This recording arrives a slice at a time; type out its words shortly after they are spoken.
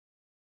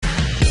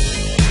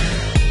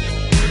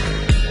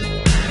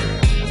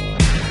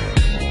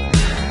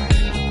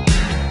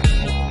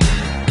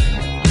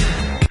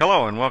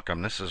Hello and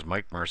welcome. This is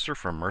Mike Mercer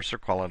from Mercer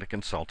Quality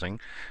Consulting,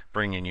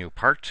 bringing you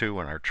part 2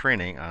 in our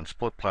training on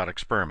split plot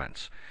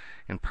experiments.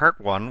 In part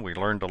 1, we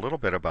learned a little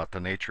bit about the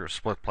nature of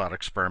split plot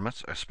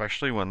experiments,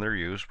 especially when they're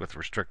used with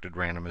restricted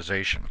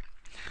randomization.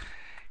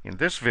 In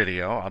this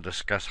video, I'll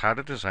discuss how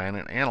to design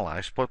and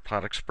analyze split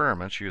plot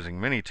experiments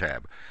using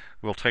Minitab.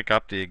 We'll take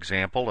up the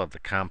example of the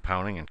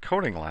compounding and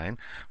coating line,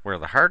 where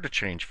the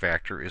hard-to-change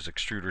factor is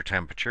extruder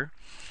temperature,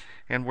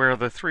 and where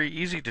the three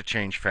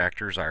easy-to-change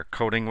factors are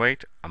coating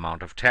weight,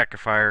 amount of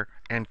tackifier,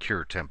 and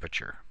cure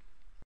temperature.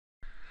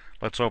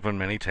 Let's open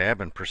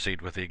Minitab and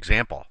proceed with the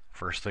example.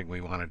 First thing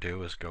we want to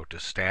do is go to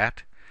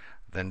Stat,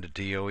 then to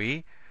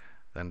DOE,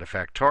 then to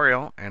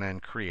Factorial, and then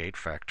create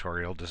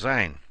Factorial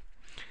Design.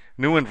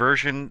 New in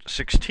version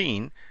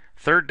 16,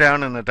 third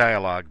down in the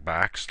dialog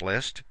box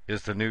list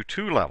is the new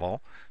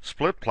 2-level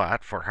split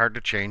plot for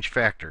hard-to-change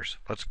factors.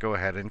 Let's go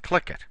ahead and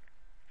click it.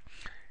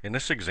 In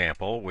this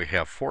example, we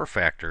have 4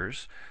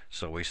 factors,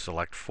 so we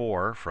select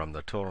 4 from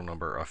the total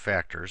number of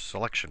factors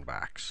selection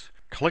box.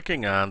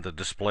 Clicking on the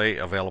Display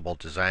Available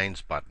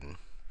Designs button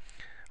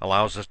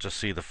allows us to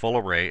see the full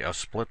array of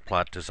split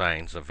plot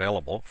designs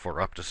available for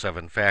up to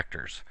 7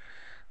 factors.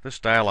 This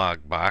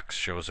dialog box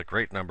shows a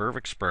great number of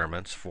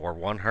experiments for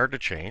 1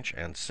 hard-to-change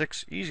and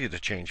 6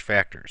 easy-to-change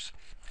factors.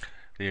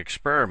 The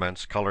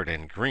experiments colored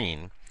in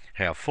green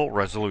have full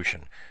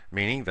resolution,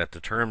 meaning that the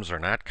terms are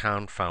not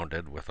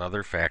confounded with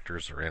other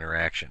factors or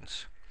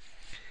interactions.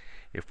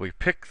 If we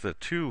pick the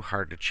 2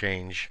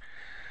 hard-to-change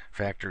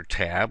factor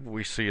tab,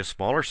 we see a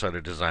smaller set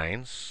of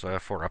designs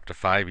for up to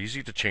 5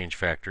 easy-to-change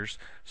factors,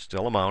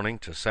 still amounting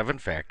to 7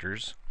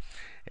 factors.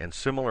 And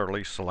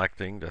similarly,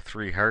 selecting the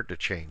 3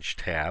 hard-to-change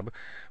tab,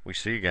 we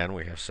see again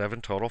we have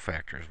 7 total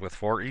factors, with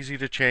 4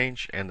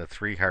 easy-to-change and the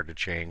 3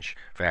 hard-to-change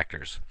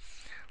factors.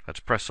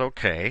 Let's press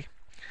OK.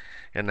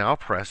 And now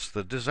press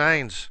the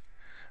Designs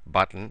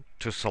button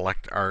to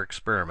select our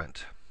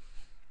experiment.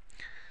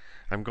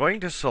 I'm going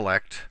to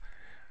select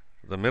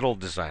the middle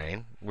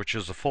design, which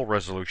is a full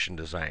resolution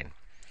design.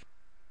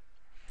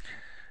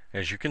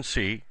 As you can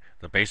see,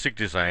 the basic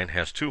design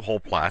has 2 whole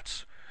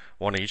plots,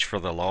 one each for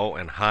the low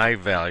and high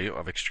value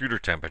of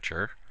extruder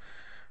temperature.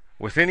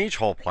 Within each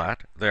whole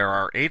plot, there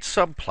are 8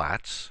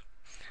 subplots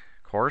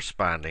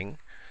corresponding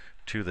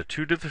to the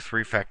 2 to the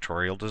 3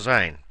 factorial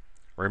design.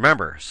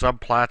 Remember,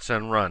 subplots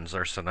and runs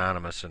are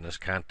synonymous in this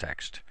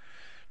context.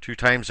 2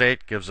 times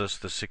 8 gives us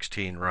the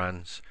 16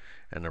 runs,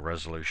 and the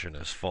resolution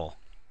is full.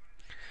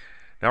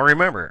 Now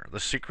remember, the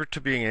secret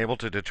to being able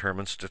to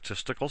determine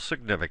statistical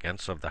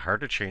significance of the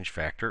hard-to-change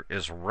factor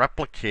is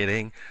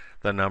replicating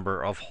the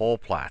number of whole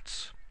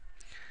plots.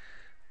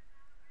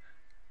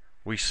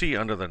 We see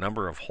under the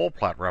number of whole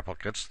plot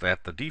replicates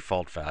that the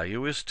default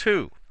value is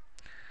 2.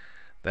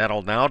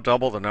 That'll now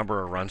double the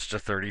number of runs to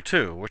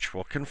 32, which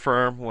we'll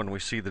confirm when we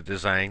see the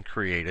design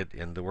created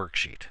in the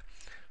worksheet.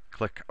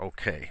 Click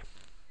OK.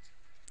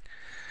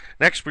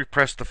 Next, we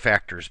press the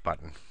Factors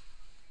button.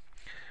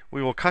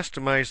 We will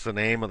customize the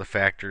name of the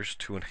factors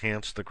to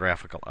enhance the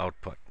graphical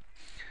output.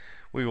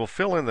 We will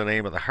fill in the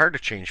name of the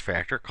hard-to-change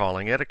factor,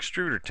 calling it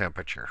extruder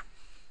temperature.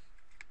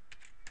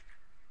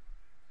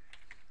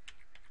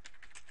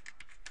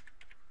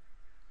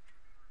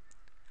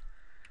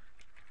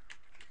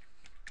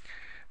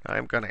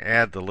 I'm going to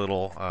add the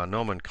little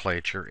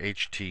nomenclature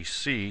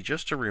HTC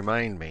just to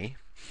remind me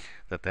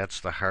that that's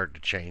the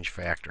hard-to-change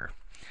factor.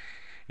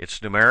 It's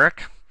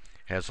numeric,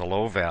 has a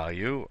low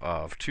value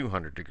of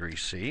 200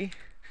 degrees C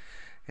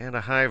and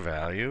a high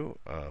value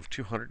of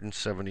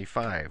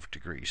 275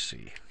 degrees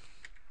C.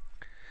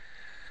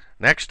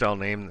 Next, I'll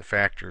name the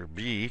factor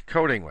B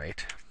coating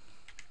weight.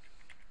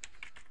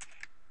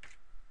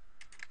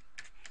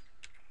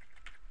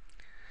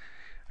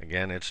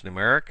 Again, it's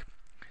numeric,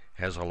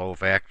 has a low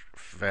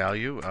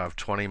value of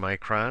 20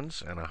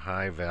 microns and a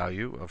high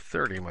value of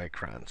 30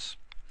 microns.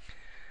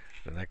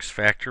 The next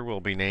factor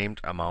will be named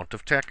amount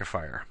of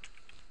tackifier.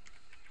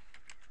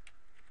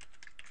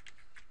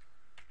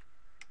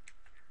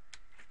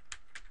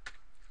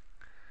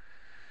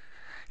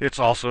 It's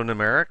also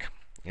numeric,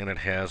 and it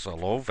has a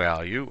low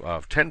value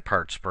of 10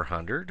 parts per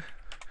 100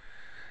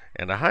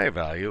 and a high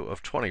value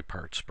of 20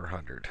 parts per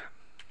 100.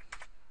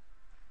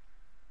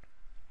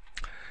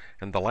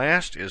 And the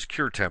last is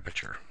cure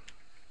temperature.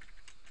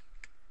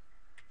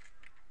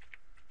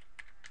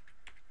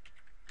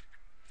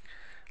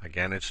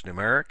 Again, it's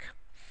numeric,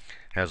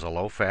 has a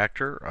low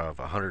factor of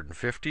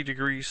 150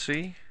 degrees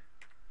C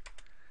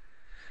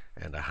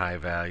and a high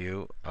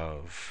value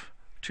of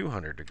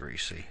 200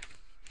 degrees C.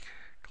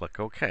 Click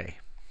OK.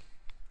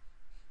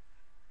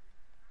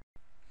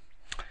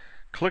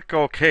 Click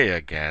OK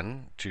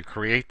again to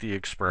create the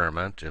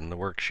experiment in the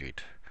worksheet.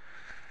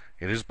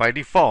 It is by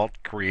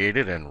default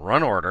created in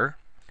run order,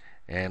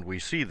 and we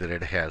see that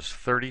it has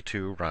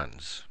 32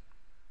 runs.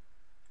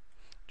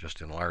 Just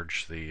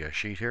enlarge the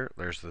sheet here.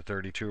 There's the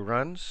 32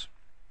 runs.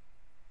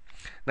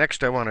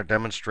 Next, I want to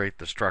demonstrate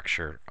the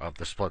structure of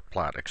the split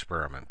plot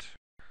experiment.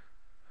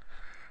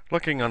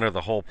 Looking under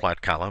the whole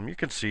plot column, you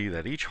can see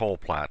that each whole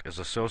plot is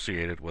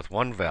associated with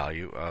one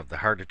value of the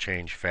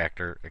hard-to-change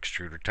factor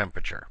extruder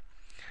temperature.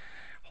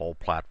 Hole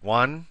plot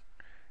 1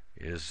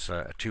 is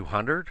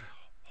 200.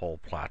 Hole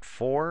plot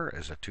 4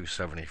 is a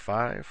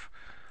 275.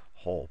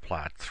 Hole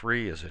plot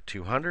 3 is a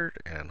 200,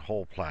 and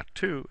hole plot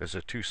 2 is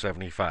a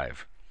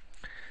 275.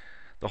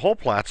 The hole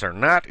plots are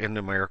not in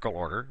numerical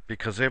order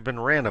because they've been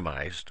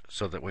randomized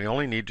so that we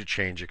only need to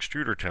change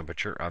extruder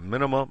temperature a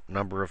minimum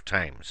number of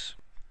times.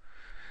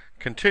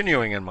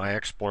 Continuing in my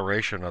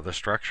exploration of the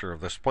structure of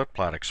the split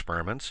plot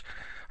experiments,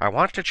 I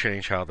want to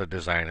change how the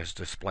design is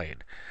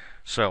displayed.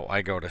 So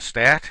I go to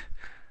Stat,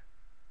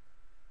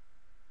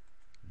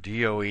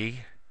 DOE,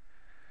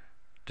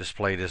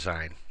 Display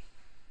Design.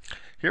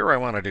 Here I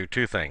want to do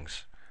two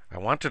things. I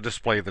want to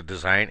display the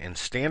design in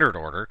standard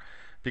order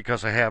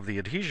because I have the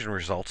adhesion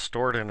results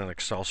stored in an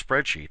Excel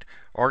spreadsheet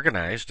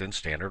organized in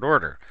standard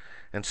order.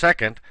 And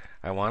second,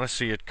 I want to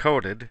see it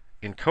coded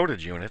in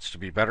coded units to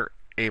be better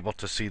able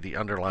to see the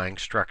underlying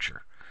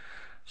structure.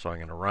 So I'm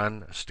going to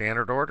run a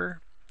standard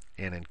order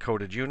and in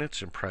coded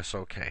units and press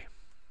OK.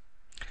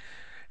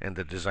 And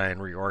the design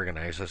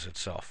reorganizes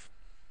itself.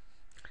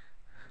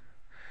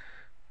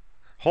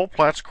 Hole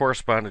plots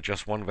correspond to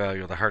just one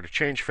value of the hard to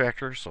change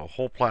factor, so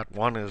hole plot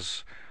 1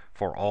 is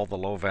for all the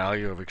low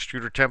value of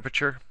extruder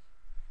temperature,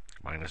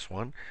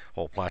 -1.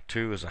 Hole plot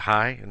 2 is a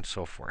high, and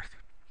so forth.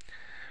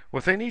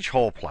 Within each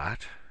hole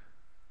plot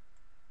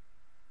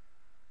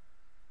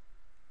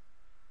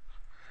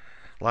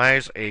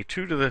lies a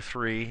 2 to the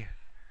 3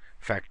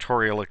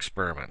 factorial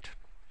experiment.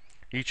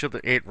 Each of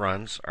the 8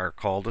 runs are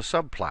called a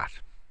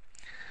subplot.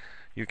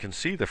 You can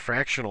see the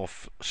fractional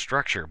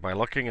structure by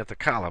looking at the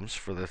columns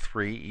for the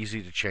 3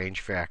 easy-to-change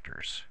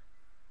factors.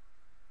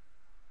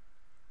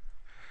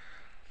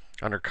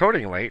 Under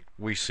coding weight,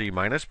 we see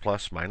minus,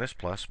 plus, minus,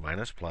 plus,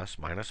 minus, plus,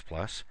 minus,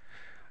 plus.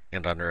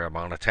 And under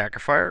amount of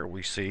tackifier,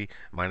 we see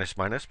minus,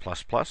 minus,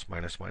 plus, plus,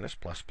 minus, minus,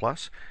 plus,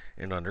 plus.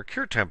 And under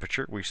cure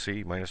temperature, we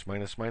see minus,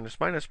 minus, minus,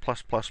 minus,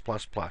 plus, plus,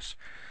 plus, plus.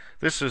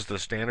 This is the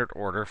standard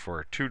order for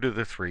a 2 to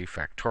the 3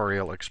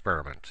 factorial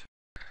experiment.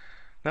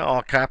 Now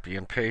I'll copy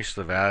and paste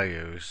the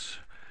values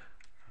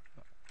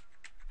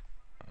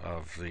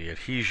of the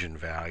adhesion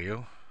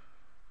value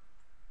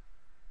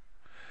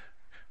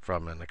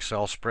from an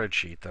Excel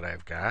spreadsheet that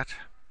I've got.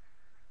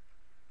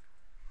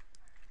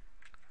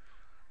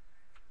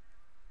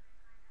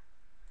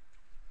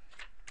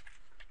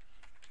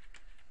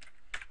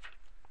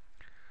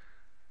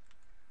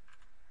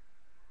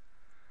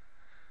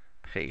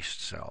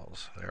 Paste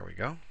cells. There we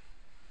go.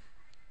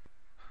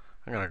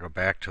 I'm going to go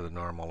back to the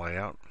normal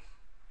layout.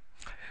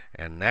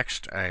 And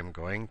next I'm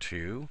going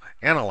to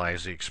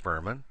analyze the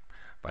experiment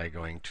by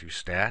going to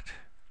Stat,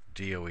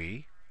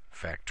 DOE,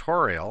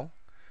 Factorial,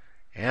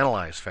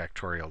 Analyze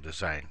Factorial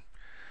Design.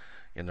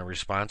 In the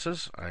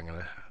responses, I'm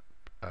going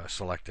to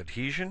select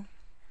Adhesion,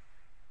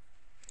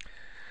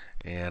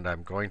 and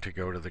I'm going to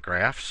go to the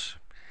graphs,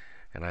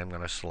 and I'm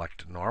going to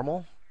select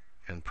Normal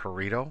and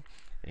Pareto.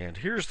 And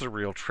here's the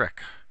real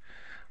trick.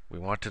 We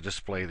want to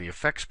display the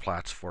effects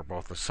plots for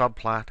both the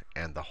subplot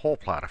and the whole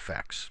plot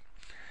effects.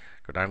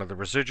 Go down to the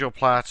residual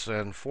plots,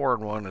 and 4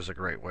 and 1 is a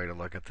great way to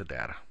look at the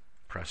data.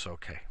 Press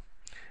OK.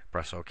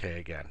 Press OK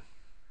again.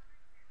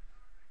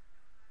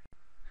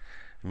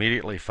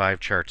 Immediately 5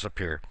 charts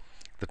appear.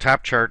 The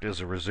top chart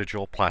is a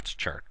residual plots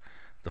chart.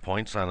 The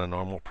points on a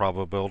normal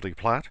probability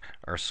plot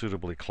are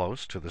suitably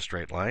close to the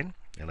straight line,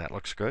 and that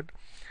looks good.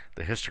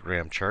 The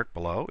histogram chart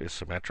below is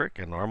symmetric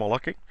and normal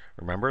looking.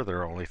 Remember,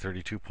 there are only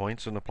 32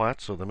 points in the plot,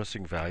 so the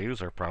missing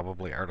values are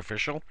probably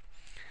artificial.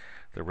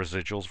 The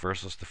residuals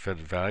versus the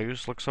fitted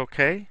values looks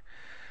okay.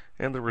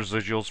 And the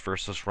residuals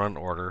versus run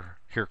order,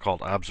 here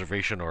called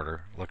observation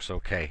order, looks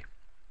okay.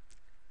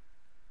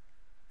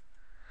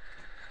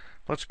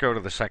 Let's go to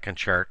the second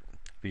chart,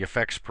 the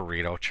effects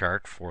Pareto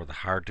chart for the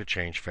hard to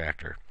change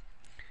factor.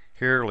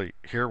 Here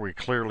we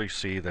clearly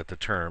see that the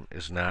term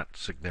is not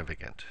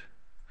significant.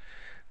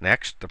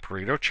 Next, the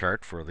Pareto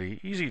chart for the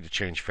easy to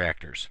change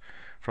factors.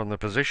 From the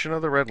position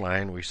of the red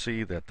line, we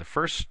see that the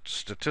first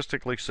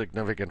statistically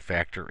significant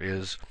factor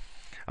is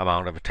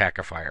amount of a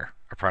tackifier,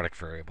 a product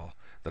variable.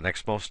 The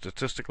next most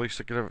statistically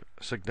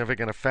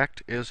significant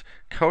effect is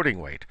coating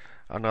weight,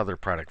 another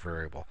product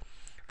variable.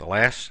 The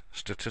last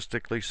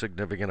statistically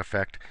significant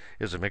effect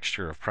is a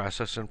mixture of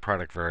process and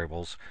product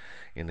variables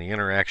in the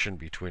interaction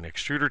between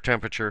extruder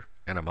temperature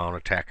and amount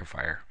of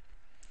tackifier.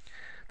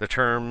 The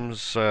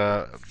terms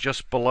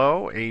just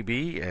below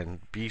AB and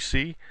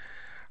BC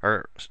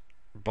are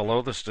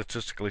below the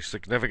statistically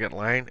significant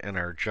line and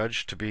are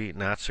judged to be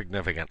not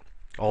significant.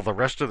 All the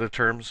rest of the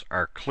terms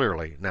are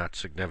clearly not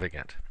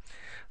significant.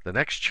 The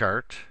next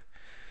chart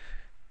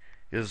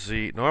is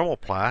the normal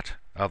plot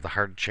of the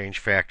hard to change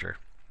factor.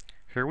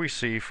 Here we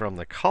see from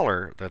the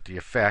color that the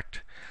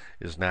effect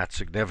is not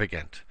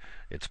significant.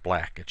 It's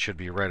black. It should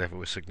be red if it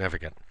was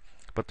significant.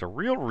 But the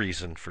real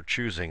reason for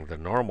choosing the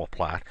normal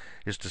plot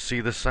is to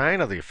see the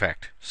sign of the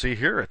effect. See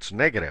here, it's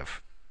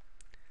negative.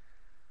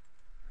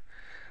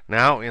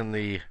 Now in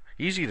the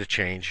easy to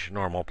change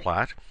normal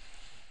plot,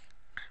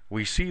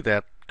 we see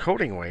that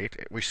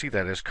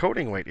as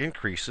coating weight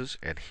increases,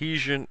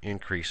 adhesion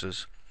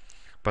increases,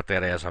 but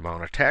that as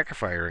amount of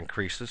tackifier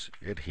increases,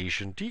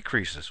 adhesion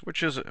decreases,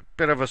 which is a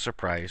bit of a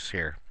surprise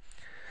here.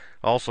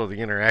 Also, the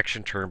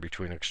interaction term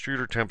between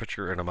extruder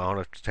temperature and amount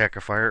of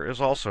tackifier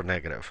is also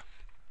negative.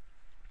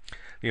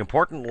 The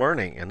important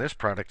learning in this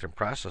product and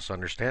process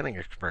understanding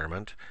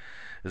experiment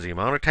is the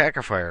amount of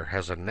tackifier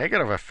has a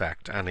negative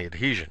effect on the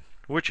adhesion,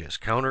 which is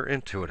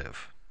counterintuitive.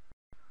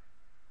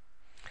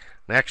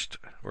 Next,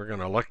 we're going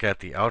to look at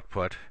the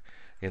output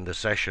in the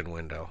session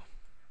window.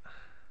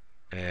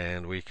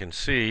 And we can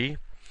see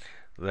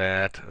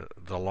that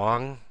the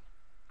long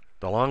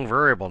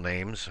variable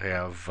names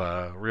have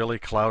really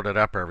clouded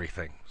up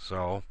everything.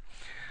 So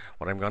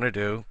what I'm going to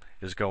do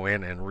is go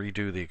in and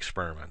redo the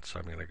experiment. So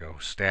I'm going to go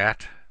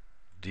Stat,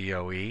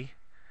 DOE,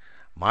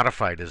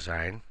 Modify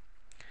Design.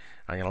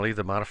 I'm going to leave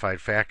the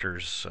modified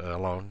factors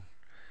alone,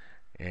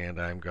 and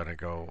I'm going to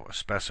go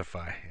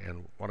Specify.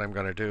 And what I'm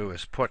going to do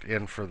is put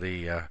in for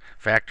the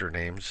factor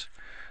names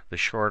the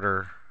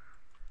shorter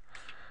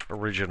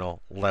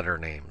original letter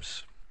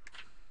names.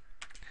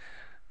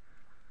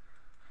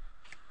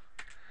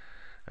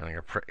 And I'm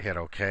going to hit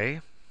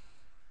OK.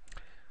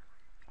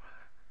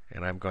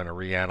 And I'm going to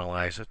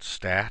reanalyze it.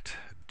 Stat,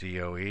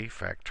 DOE,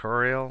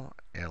 factorial,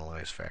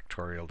 analyze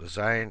factorial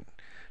design.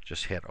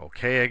 Just hit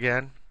OK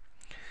again.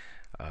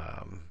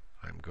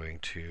 I'm going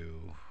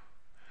to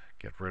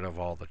get rid of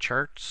all the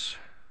charts.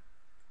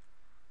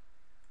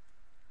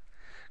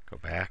 Go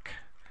back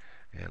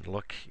and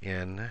look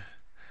in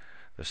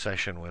the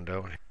session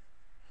window.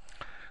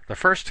 The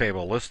first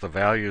table lists the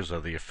values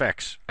of the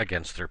effects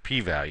against their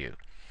p-value.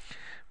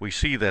 We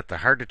see that the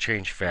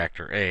hard-to-change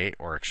factor A,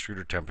 or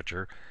extruder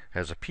temperature,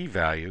 has a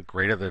p-value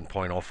greater than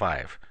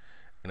 0.05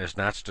 and is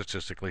not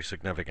statistically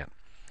significant.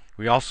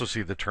 We also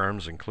see the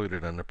terms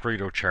included in the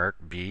Pareto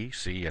chart B,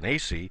 C, and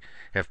AC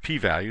have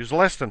p-values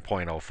less than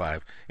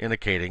 0.05,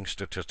 indicating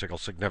statistical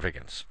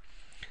significance.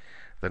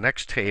 The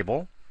next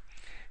table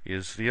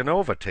is the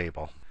ANOVA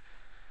table.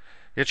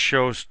 It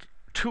shows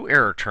two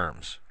error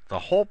terms, the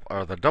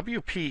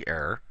WP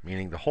error,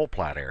 meaning the whole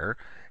plot error,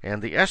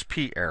 and the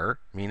SP error,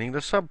 meaning the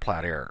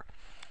subplot error.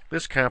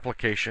 This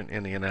complication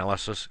in the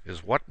analysis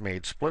is what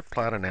made split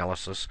plot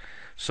analysis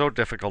so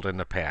difficult in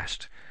the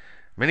past.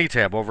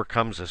 Minitab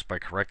overcomes this by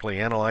correctly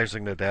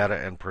analyzing the data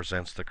and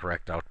presents the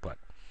correct output.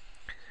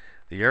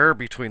 The error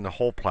between the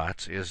whole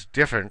plots is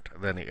different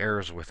than the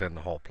errors within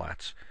the whole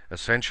plots.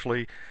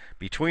 Essentially,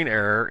 between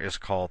error is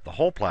called the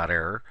whole plot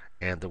error,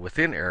 and the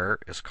within error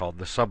is called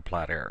the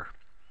subplot error.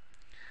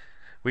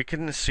 We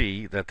can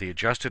see that the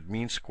adjusted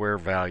mean square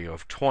value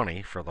of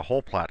 20 for the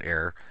whole plot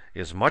error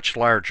is much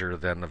larger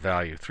than the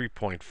value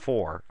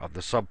 3.4 of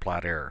the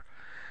subplot error.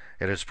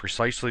 It is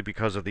precisely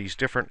because of these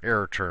different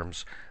error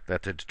terms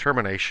that the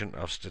determination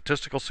of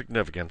statistical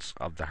significance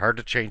of the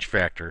hard-to-change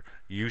factor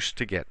used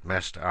to get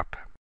messed up.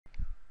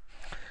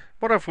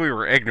 What if we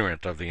were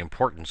ignorant of the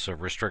importance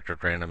of restricted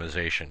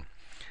randomization,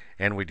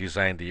 and we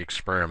designed the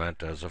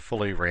experiment as a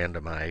fully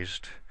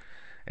randomized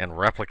and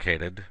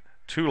replicated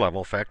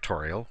two-level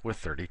factorial with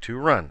 32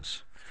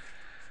 runs?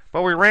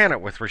 But we ran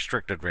it with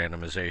restricted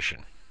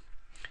randomization.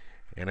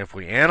 And if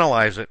we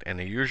analyze it in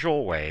the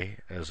usual way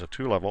as a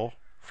two-level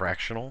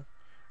fractional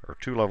or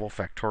two-level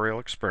factorial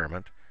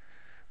experiment,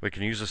 we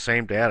can use the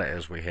same data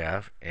as we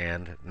have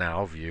and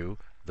now view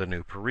the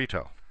new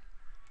Pareto.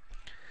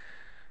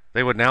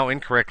 They would now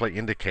incorrectly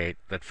indicate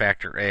that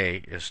factor A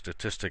is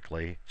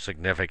statistically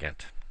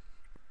significant.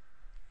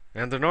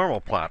 And the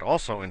normal plot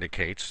also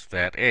indicates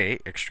that A,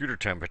 extruder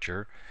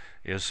temperature,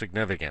 is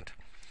significant.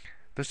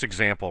 This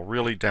example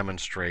really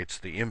demonstrates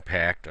the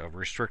impact of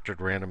restricted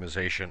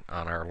randomization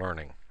on our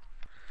learning.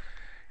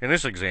 In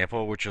this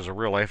example, which is a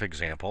real-life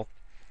example,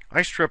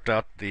 I stripped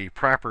out the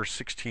proper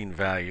 16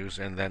 values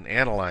and then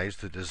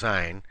analyzed the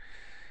design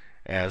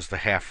as the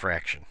half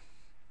fraction.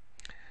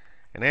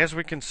 And as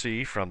we can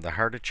see from the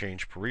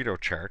hard-to-change Pareto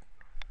chart,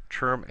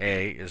 term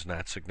A is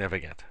not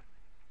significant.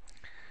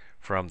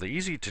 From the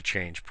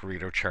easy-to-change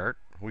Pareto chart,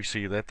 we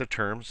see that the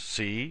terms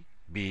C,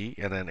 B,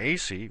 and then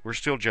AC were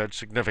still judged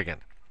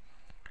significant.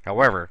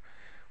 However,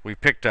 we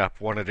picked up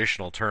one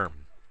additional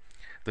term.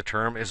 The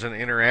term is an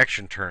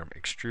interaction term,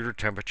 extruder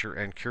temperature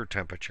and cure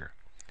temperature.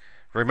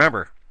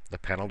 Remember, the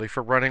penalty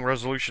for running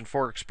resolution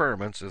 4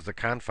 experiments is the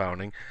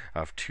confounding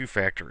of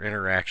two-factor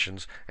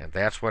interactions, and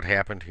that's what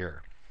happened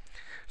here.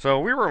 So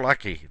we were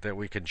lucky that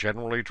we can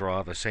generally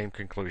draw the same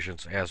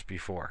conclusions as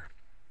before.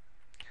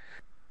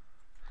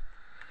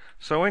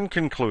 So in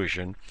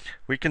conclusion,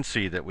 we can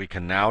see that we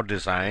can now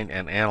design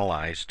and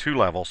analyze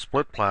two-level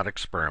split plot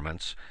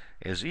experiments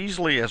as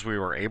easily as we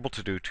were able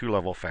to do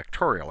two-level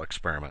factorial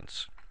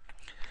experiments.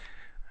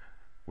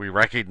 We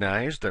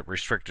recognize that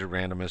restricted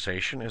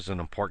randomization is an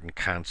important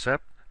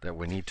concept that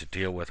we need to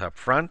deal with up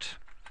front.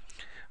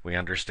 We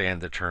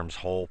understand the terms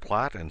whole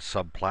plot and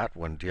subplot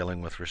when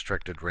dealing with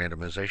restricted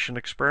randomization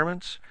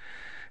experiments,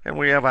 and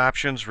we have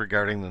options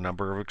regarding the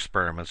number of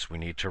experiments we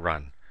need to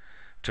run.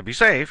 To be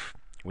safe,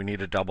 we need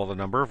to double the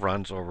number of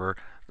runs over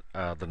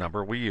the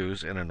number we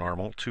use in a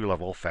normal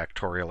two-level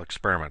factorial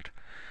experiment.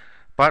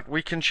 But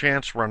we can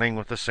chance running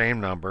with the same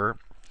number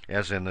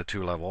as in the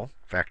two-level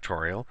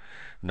factorial,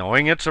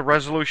 knowing it's a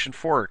resolution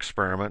 4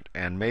 experiment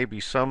and may be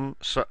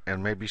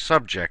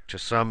subject to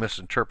some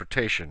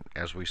misinterpretation,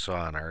 as we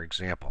saw in our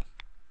example.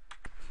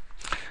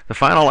 The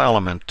final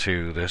element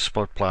to this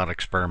split plot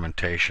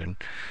experimentation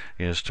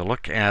is to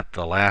look at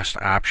the last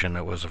option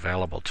that was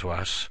available to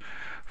us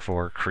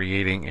for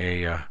creating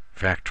a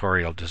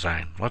factorial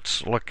design.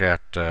 Let's look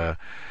at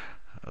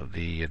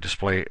the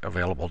display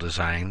available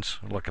designs.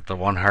 Look at the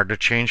one hard to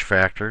change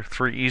factor,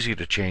 three easy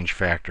to change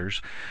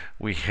factors.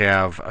 We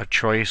have a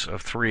choice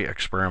of 3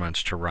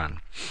 experiments to run.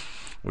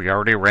 We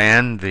already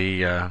ran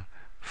the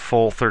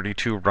full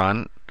 32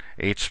 run,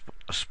 8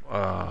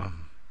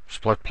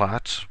 split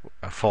plots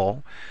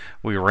full.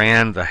 We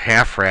ran the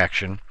half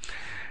fraction,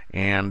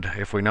 and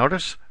if we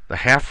notice, the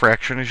half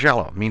fraction is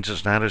yellow. It means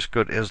it's not as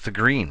good as the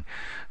green.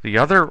 The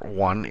other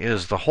one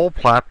is the whole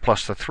plot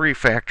plus the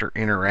 3-factor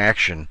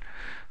interaction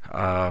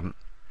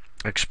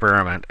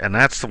experiment, and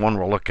that's the one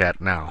we'll look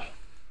at now.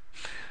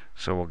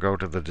 So we'll go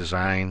to the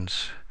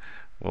designs.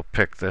 We'll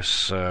pick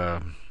this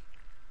full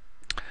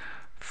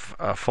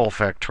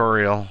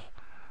factorial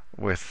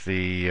with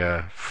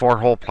the 4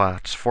 whole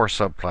plots, 4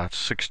 subplots,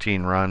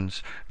 16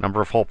 runs.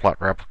 Number of whole plot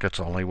replicates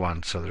only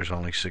 1, so there's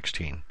only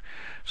 16.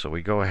 So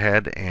we go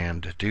ahead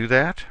and do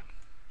that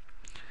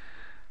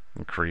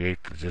and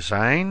create the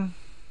design.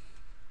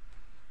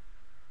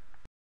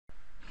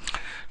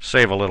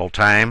 Save a little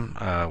time.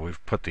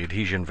 We've put the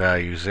adhesion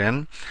values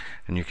in,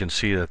 and you can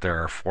see that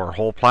there are 4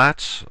 whole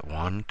plots,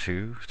 1,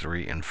 2,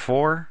 3, and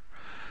 4,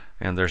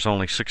 and there's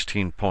only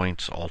 16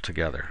 points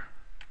altogether.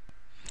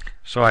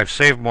 So I've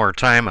saved more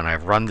time and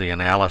I've run the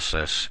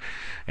analysis,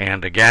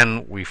 and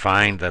again we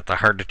find that the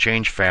hard to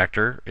change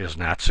factor is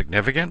not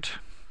significant.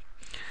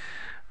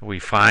 We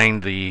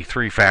find the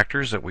 3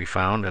 factors that we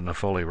found in the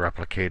fully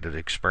replicated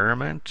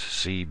experiment,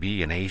 C,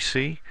 B, and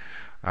AC,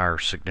 are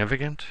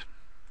significant.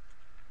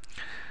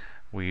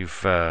 We've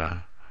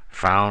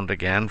found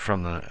again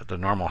from the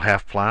normal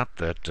half plot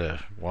that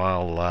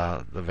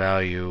while the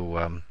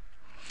value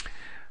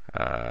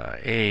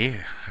A,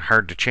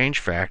 hard to change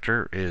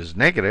factor, is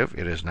negative,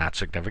 it is not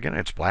significant.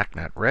 It's black,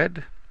 not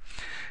red.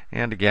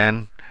 And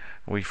again,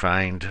 we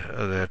find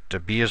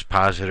that B is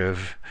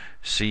positive,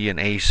 C and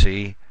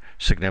AC,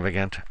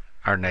 significant,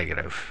 are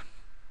negative.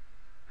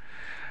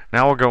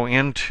 Now we'll go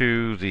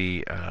into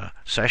the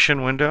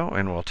session window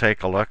and we'll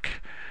take a look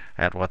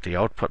at what the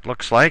output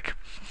looks like.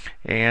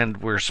 And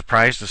we're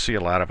surprised to see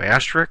a lot of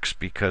asterisks,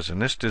 because in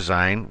this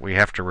design we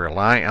have to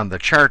rely on the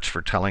charts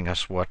for telling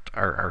us what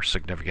are our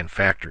significant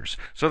factors.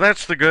 So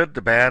that's the good,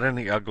 the bad, and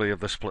the ugly of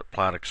the split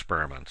plot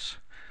experiments.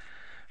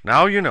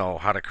 Now you know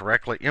how to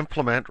correctly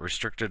implement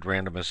restricted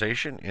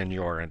randomization in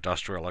your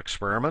industrial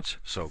experiments,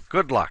 so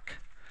good luck.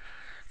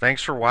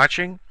 Thanks for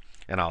watching,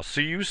 and I'll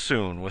see you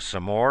soon with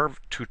some more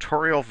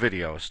tutorial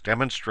videos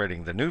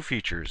demonstrating the new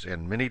features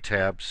in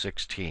Minitab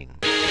 16.